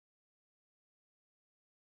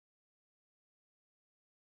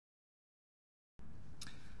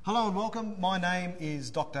Hello and welcome. My name is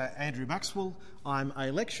Dr. Andrew Maxwell. I'm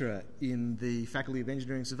a lecturer in the Faculty of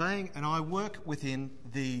Engineering Surveying and I work within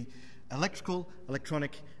the electrical,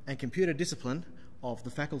 electronic and computer discipline of the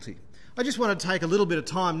faculty. I just want to take a little bit of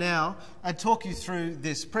time now and talk you through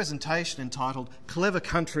this presentation entitled Clever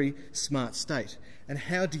Country, Smart State and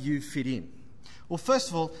how do you fit in? Well, first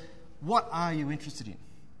of all, what are you interested in?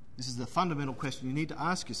 This is the fundamental question you need to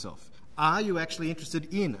ask yourself. Are you actually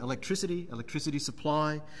interested in electricity, electricity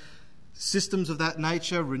supply, systems of that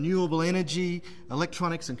nature, renewable energy,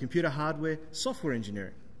 electronics and computer hardware, software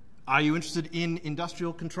engineering? Are you interested in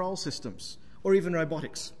industrial control systems or even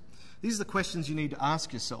robotics? These are the questions you need to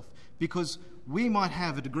ask yourself because we might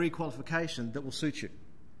have a degree qualification that will suit you.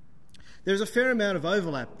 There's a fair amount of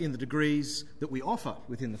overlap in the degrees that we offer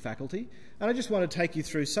within the faculty, and I just want to take you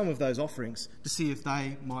through some of those offerings to see if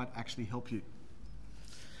they might actually help you.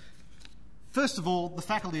 First of all, the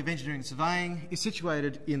Faculty of Engineering and Surveying is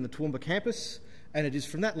situated in the Toowoomba campus, and it is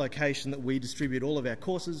from that location that we distribute all of our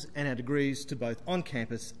courses and our degrees to both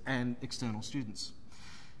on-campus and external students.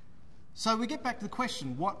 So we get back to the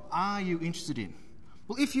question, what are you interested in?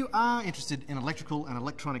 Well, if you are interested in electrical and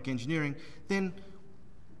electronic engineering, then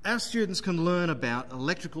our students can learn about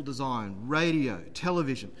electrical design, radio,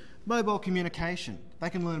 television, mobile communication. They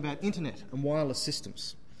can learn about internet and wireless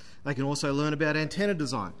systems. They can also learn about antenna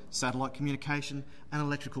design, satellite communication and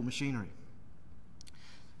electrical machinery.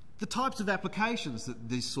 The types of applications that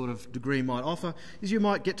this sort of degree might offer is you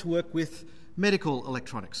might get to work with medical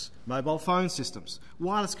electronics, mobile phone systems,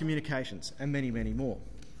 wireless communications and many, many more.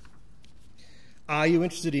 Are you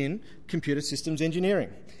interested in computer systems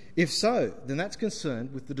engineering? If so, then that's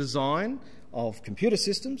concerned with the design of computer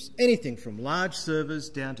systems, anything from large servers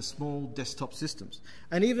down to small desktop systems,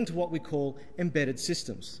 and even to what we call embedded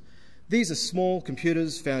systems. These are small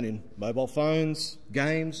computers found in mobile phones,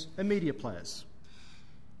 games, and media players.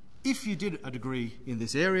 If you did a degree in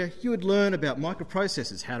this area, you would learn about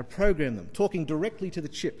microprocessors, how to program them, talking directly to the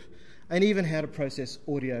chip, and even how to process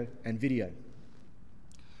audio and video.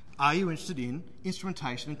 Are you interested in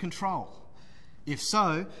instrumentation and control? If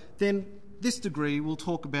so, then this degree will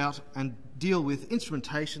talk about and deal with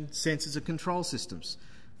instrumentation, sensors and control systems,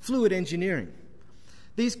 fluid engineering.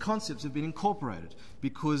 These concepts have been incorporated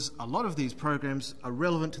because a lot of these programs are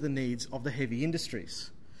relevant to the needs of the heavy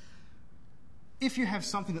industries. If you have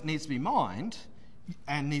something that needs to be mined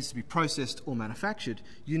and needs to be processed or manufactured,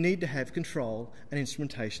 you need to have control and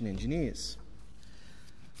instrumentation engineers.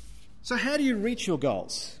 So how do you reach your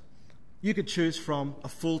goals? You could choose from a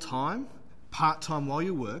full-time, part-time while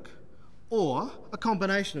you work, or a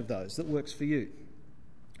combination of those that works for you.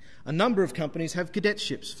 A number of companies have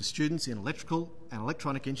cadetships for students in electrical and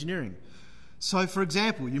electronic engineering. So, for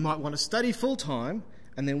example, you might want to study full-time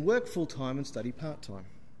and then work full-time and study part-time.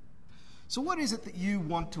 So what is it that you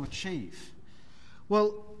want to achieve?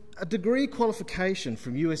 Well, a degree qualification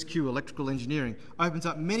from USQ Electrical Engineering opens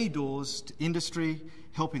up many doors to industry,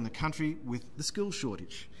 helping the country with the skills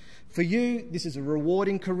shortage. For you, this is a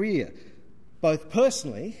rewarding career, both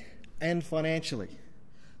personally and financially.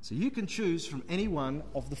 So you can choose from any one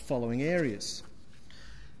of the following areas.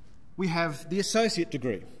 We have the associate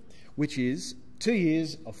degree, which is 2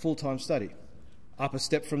 years of full-time study. Up a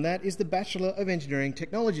step from that is the Bachelor of Engineering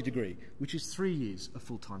Technology degree, which is 3 years of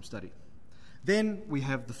full-time study. Then we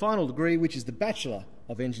have the final degree, which is the Bachelor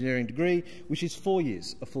of Engineering degree, which is 4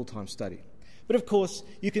 years of full-time study. But of course,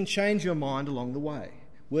 you can change your mind along the way.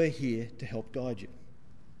 We're here to help guide you.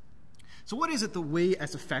 So what is it that we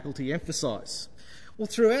as a faculty emphasise? Well,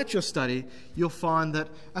 throughout your study, you'll find that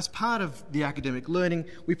as part of the academic learning,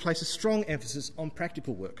 we place a strong emphasis on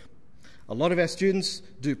practical work. A lot of our students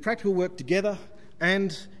do practical work together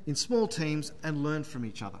and in small teams and learn from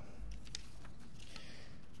each other.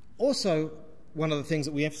 Also, one of the things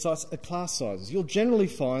that we emphasise are class sizes. You'll generally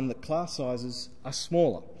find that class sizes are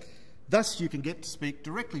smaller. Thus, you can get to speak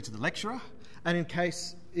directly to the lecturer, and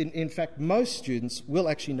in fact, most students will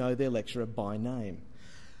actually know their lecturer by name.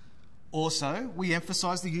 Also, we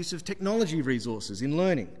emphasise the use of technology resources in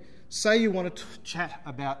learning. Say you want to chat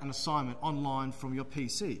about an assignment online from your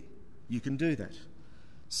PC, you can do that.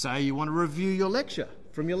 Say you want to review your lecture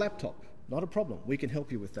from your laptop, not a problem, we can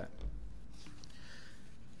help you with that.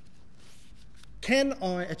 Can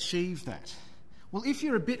I achieve that? Well, if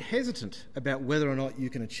you're a bit hesitant about whether or not you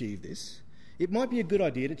can achieve this, it might be a good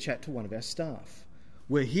idea to chat to one of our staff.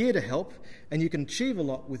 We're here to help, and you can achieve a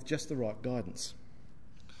lot with just the right guidance.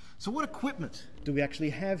 So what equipment do we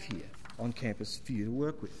actually have here on campus for you to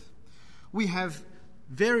work with? We have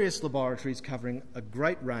various laboratories covering a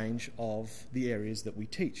great range of the areas that we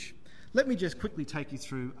teach. Let me just quickly take you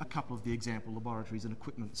through a couple of the example laboratories and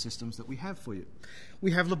equipment systems that we have for you.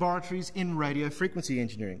 We have laboratories in radio frequency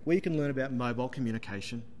engineering, where you can learn about mobile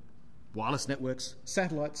communication, wireless networks,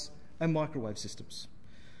 satellites, and microwave systems.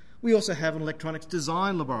 We also have an electronics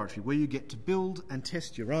design laboratory, where you get to build and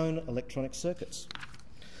test your own electronic circuits.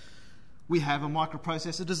 We have a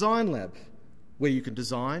microprocessor design lab, where you can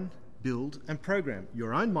design, build, and program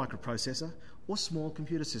your own microprocessor or small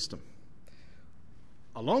computer system.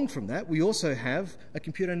 Along from that, we also have a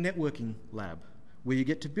computer networking lab, where you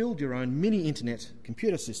get to build your own mini internet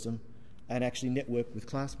computer system and actually network with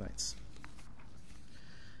classmates.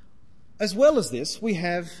 As well as this, we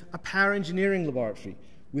have a power engineering laboratory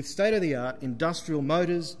with state-of-the-art industrial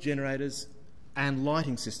motors, generators, and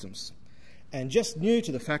lighting systems. And just new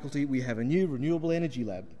to the faculty, we have a new renewable energy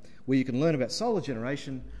lab, where you can learn about solar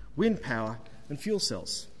generation, wind power, and fuel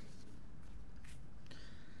cells.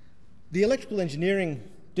 The electrical engineering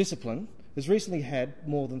discipline has recently had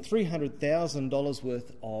more than $300,000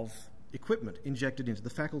 worth of equipment injected into the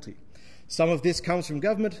faculty. Some of this comes from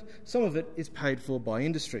government, some of it is paid for by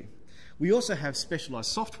industry. We also have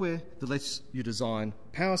specialised software that lets you design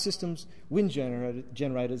power systems, wind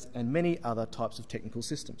generators, and many other types of technical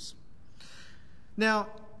systems. Now,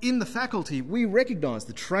 in the faculty, we recognise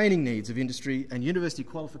the training needs of industry and university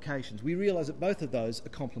qualifications. We realise that both of those are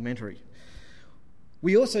complementary.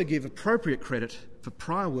 We also give appropriate credit for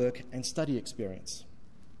prior work and study experience.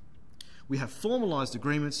 We have formalised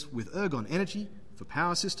agreements with Ergon Energy for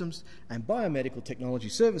power systems and biomedical technology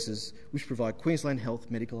services, which provide Queensland Health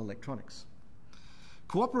medical electronics.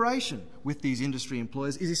 Cooperation with these industry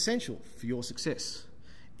employers is essential for your success.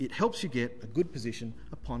 It helps you get a good position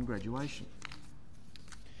upon graduation.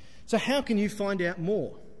 So how can you find out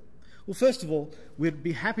more? Well, first of all, we'd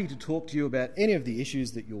be happy to talk to you about any of the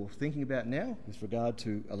issues that you're thinking about now with regard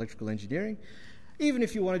to electrical engineering. Even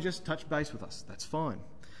if you want to just touch base with us, that's fine.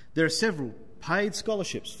 There are several paid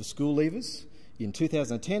scholarships for school leavers in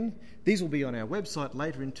 2010. These will be on our website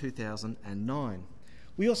later in 2009.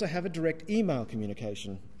 We also have a direct email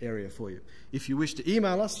communication area for you. If you wish to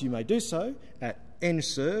email us, you may do so at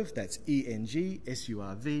ngsurv, that's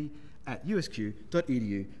ENGSURV, at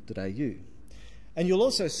usq.edu.au. And you'll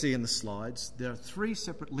also see in the slides there are 3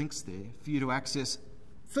 separate links there for you to access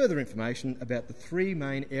further information about the 3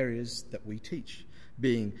 main areas that we teach,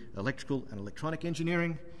 being electrical and electronic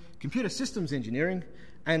engineering, computer systems engineering,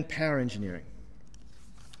 and power engineering.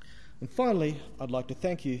 And finally, I'd like to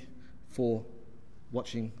thank you for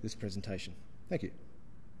watching this presentation. Thank you.